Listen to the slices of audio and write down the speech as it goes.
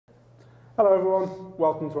Hello everyone,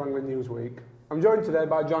 welcome to Angling News Week. I'm joined today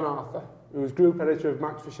by Jon Arthur, who is Group Editor of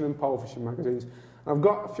Match Fishing and Pole Fishing magazines. And I've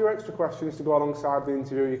got a few extra questions to go alongside the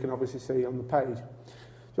interview you can obviously see on the page.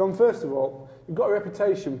 Jon, first of all, you've got a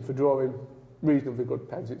reputation for drawing reasonably good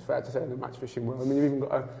pegs, it's fair to say, in the match fishing world. I mean, you've even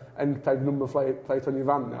got an end peg number plate on your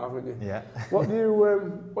van now, haven't you? Yeah. What do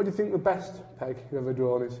you think the best peg you've ever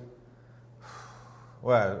drawn is?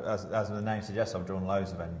 Well, as the name suggests, I've drawn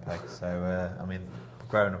loads of end pegs. So, I mean,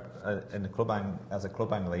 growing up in the as a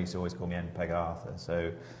club angler, they used to always call me end peg Arthur.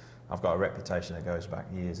 So, I've got a reputation that goes back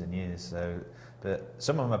years and years. So, but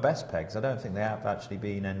some of my best pegs, I don't think they have actually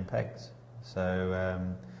been end pegs. So,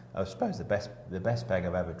 I suppose the best peg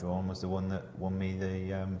I've ever drawn was the one that won me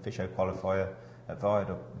the Fisho qualifier at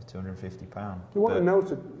Viaduct with £250. It wasn't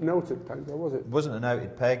a noted peg, though, was it? It wasn't a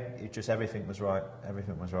noted peg. It just everything was right.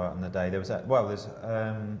 Everything was right on the day. There was there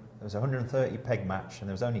was a 130 peg match, and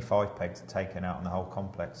there was only 5 pegs taken out on the whole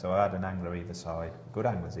complex. So I had an angler either side, good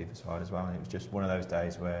anglers either side as well. And it was just one of those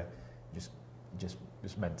days where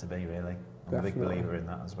just meant to be, really. I'm a big believer in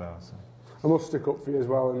that as well. So. I must stick up for you as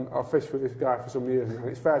well, and I've fished with this guy for some years now, and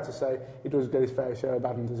it's fair to say he does get his fair share of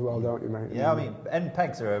bad ones as well, don't you, mate? Yeah, I mean, end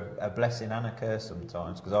pegs are a blessing and a curse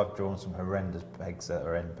sometimes, because I've drawn some horrendous pegs that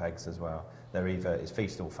are end pegs as well. They're either, it's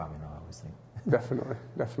feast or famine, I always think. Definitely,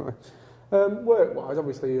 definitely. Work-wise,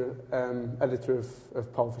 obviously you're editor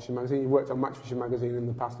of Pole Fishing magazine, you've worked on Match Fishing magazine in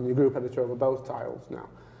the past, and you're group editor over both titles now.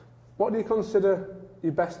 What do you consider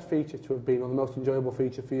your best feature to have been, or the most enjoyable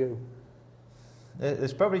feature for you?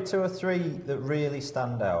 There's probably 2 or 3 that really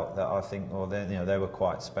stand out that I think, well, they were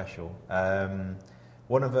quite special.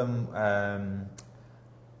 One of them,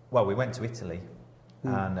 well, we went to Italy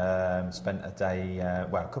and spent a day,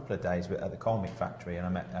 well, a couple of days at the Colmic factory, and I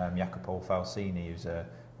met Jacopo Falsini, who's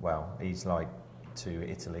he's like to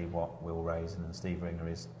Italy what Will Raisin and Steve Ringer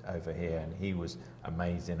is over here, and he was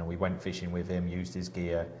amazing. And we went fishing with him, used his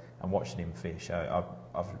gear, and watching him fish. I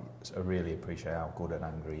really appreciate how good an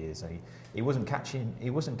angler he is. He wasn't catching. He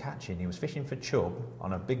was fishing for chub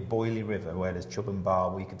on a big boily river where there's chub and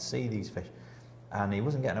bar. We could see these fish, and he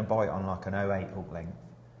wasn't getting a bite on like an 08 hook length.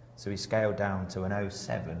 So he scaled down to an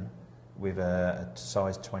 07 with a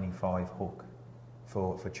size 25 hook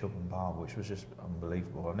for chub and bar, which was just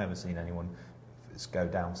unbelievable. I've never seen anyone go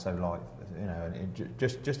down so light, you know. And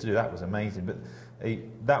just to do that was amazing. But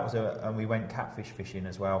and we went catfish fishing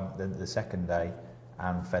as well the second day,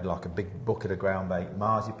 and fed like a big bucket of ground bait,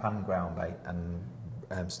 marzipan ground bait,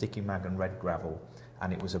 and sticky mag and red gravel,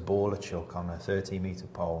 and it was a ball of chuck on a 30-metre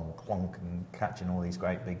pole, and clonk, and catching all these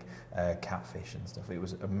great big catfish and stuff. It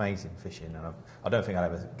was amazing fishing, and I don't think I'll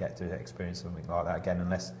ever get to experience something like that again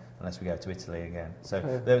unless we go to Italy again. So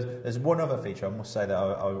there's one other feature I must say that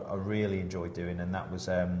I really enjoyed doing, and that was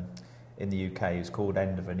in the UK. It was called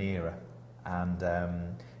End of an Era, and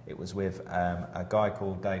it was with a guy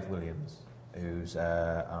called Dave Williams, who's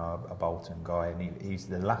a Bolton guy, and he's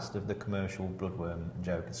the last of the commercial bloodworm and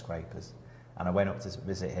joker scrapers. And I went up to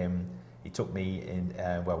visit him. He took me in,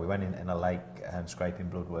 we went in a lake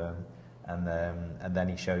scraping bloodworm, and then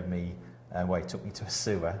he showed me, he took me to a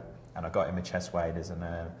sewer, and I got him a chest waders, and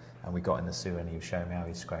we got in the sewer, and he was showing me how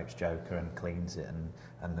he scrapes joker and cleans it,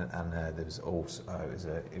 and there was also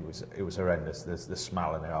it was horrendous. The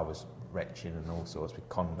smell in it, I was retching and all sorts with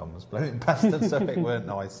condoms blowing past and stuff. It weren't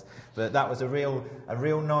nice, but that was a real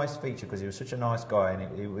nice feature, because he was such a nice guy,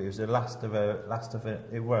 and it was the last of it.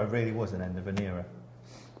 It really was an end of an era.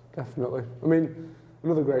 Definitely. I mean,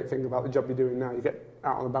 another great thing about the job you're doing now, you get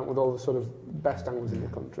out on the bank with all the sort of best anglers in the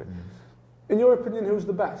country. In your opinion, who's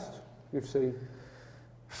the best you've seen?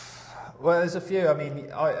 Well, there's a few. I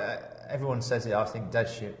mean, everyone says it. I think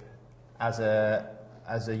Deadship, as a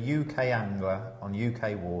UK angler on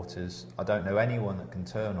UK waters, I don't know anyone that can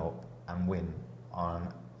turn up and win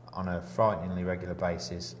on a frighteningly regular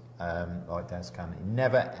basis like Des can. He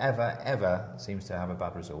never, ever, ever seems to have a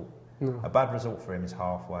bad result. No. A bad result for him is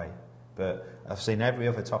halfway. But I've seen every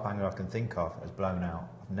other top angler I can think of has blown out.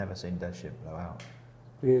 I've never seen Deadship blow out.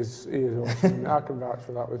 He is awesome. I can vouch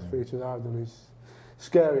for that with features I've done. He's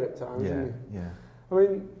scary at times, isn't he? Yeah. I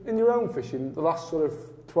mean, in your own fishing, the last sort of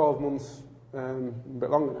 12 months, a bit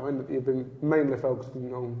longer now, isn't it? You've been mainly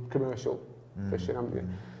focusing on commercial fishing, haven't you?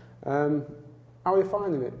 How are you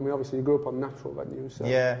finding it? I mean, obviously you grew up on natural venues. So.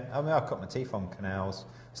 Yeah, I mean, I cut my teeth on canals.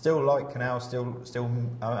 Still like canals. Still.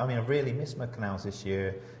 I mean, I really missed my canals this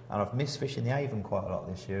year, and I've missed fishing the Avon quite a lot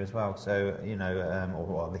this year as well. So you know,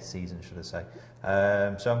 or this season, should I say?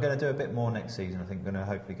 So I'm going to do a bit more next season. I think I'm going to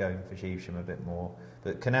hopefully go and fish Evesham a bit more.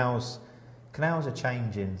 But canals canals are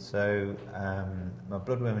changing, so my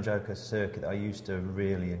Bloodworm Joker circuit that I used to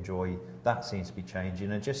really enjoy, that seems to be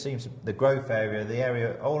changing. It just seems the growth area, the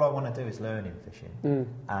area, all I want to do is learning fishing.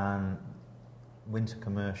 And winter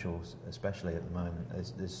commercials, especially at the moment,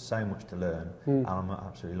 there's so much to learn, and I'm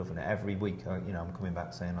absolutely loving it. Every week, you know, I'm coming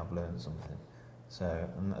back saying I've learned something. So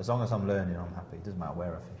as long as I'm learning, I'm happy. It doesn't matter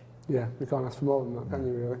where I fish. Yeah, you can't ask for more than that, can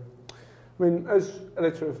you, really? I mean, as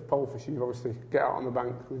editor of Pole Fishing, you obviously get out on the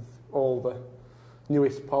bank with all the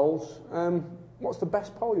newest poles. What's the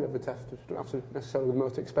best pole you've ever tested? You don't have to necessarily be the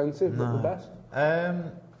most expensive, but the best?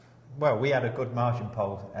 Well, we had a good margin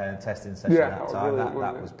pole testing session that time.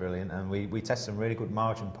 That was brilliant, and we tested some really good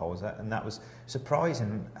margin poles, and that was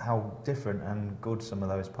surprising how different and good some of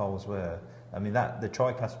those poles were. I mean, the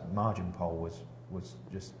TriCast margin pole was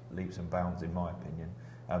just leaps and bounds in my opinion,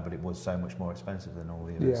 but it was so much more expensive than all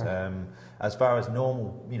the others. Yeah. As far as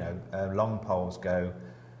normal, you know, long poles go,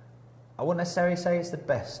 I wouldn't necessarily say it's the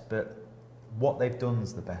best, but what they've done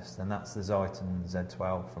is the best, and that's the Zeiton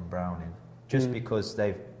Z12 from Browning. Just because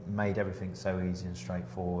they've made everything so easy and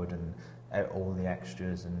straightforward, and all the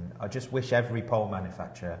extras, and I just wish every pole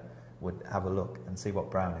manufacturer would have a look and see what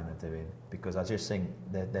Browning are doing, because I just think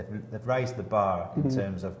they've raised the bar in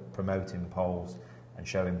terms of promoting poles and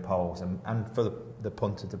showing poles, and for the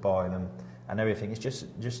punter to buy them and everything. It's just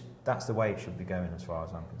that's the way it should be going as far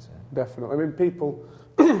as I'm concerned. Definitely. I mean, people,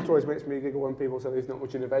 it always makes me giggle when people say there's not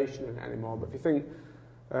much innovation in it anymore, but if you think,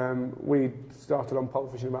 we started on pole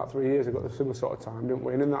fishing about 3 years ago at a similar sort of time, didn't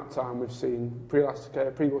we? And in that time we've seen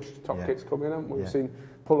pre-elastic, pre-bush top kits come in, haven't we? We've seen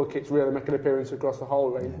puller kits really make an appearance across the whole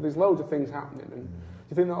range. There's loads of things happening, and do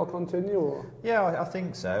you think that'll continue? Or? Yeah, I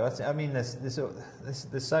think so. I mean, there's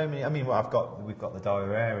so many. I mean, we've got the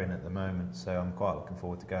Dyer Air in at the moment, so I'm quite looking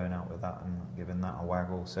forward to going out with that and giving that a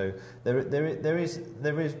waggle. So there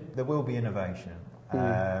will be innovation.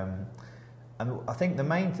 And I think the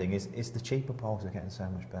main thing is the cheaper poles are getting so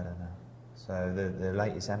much better now. So the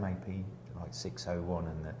latest MAP like 601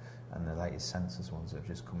 and the latest Sensors ones that have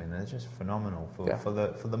just come in, they're just phenomenal for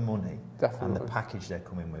the money. Definitely. And the package they're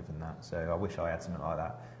coming with and that. So I wish I had something like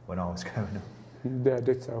that when I was growing up. Yeah,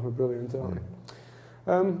 ditto. They're brilliant, aren't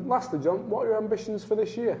they? Lastly, John, what are your ambitions for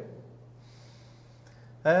this year?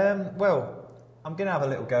 Well, I'm going to have a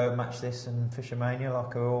little go at Match This and Fishermania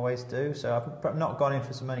like I always do. So I've not gone in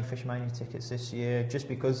for so many Fishermania tickets this year, just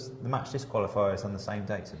because the Match This qualifiers on the same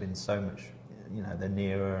dates have been so much, you know, they're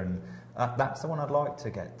nearer, and that's the one I'd like to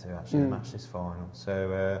get to, actually, the Match This final.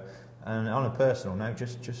 So, and on a personal note,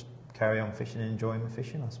 just carry on fishing and enjoying my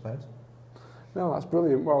fishing, I suppose. No, that's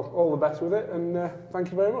brilliant. Well, all the best with it, and thank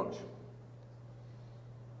you very much.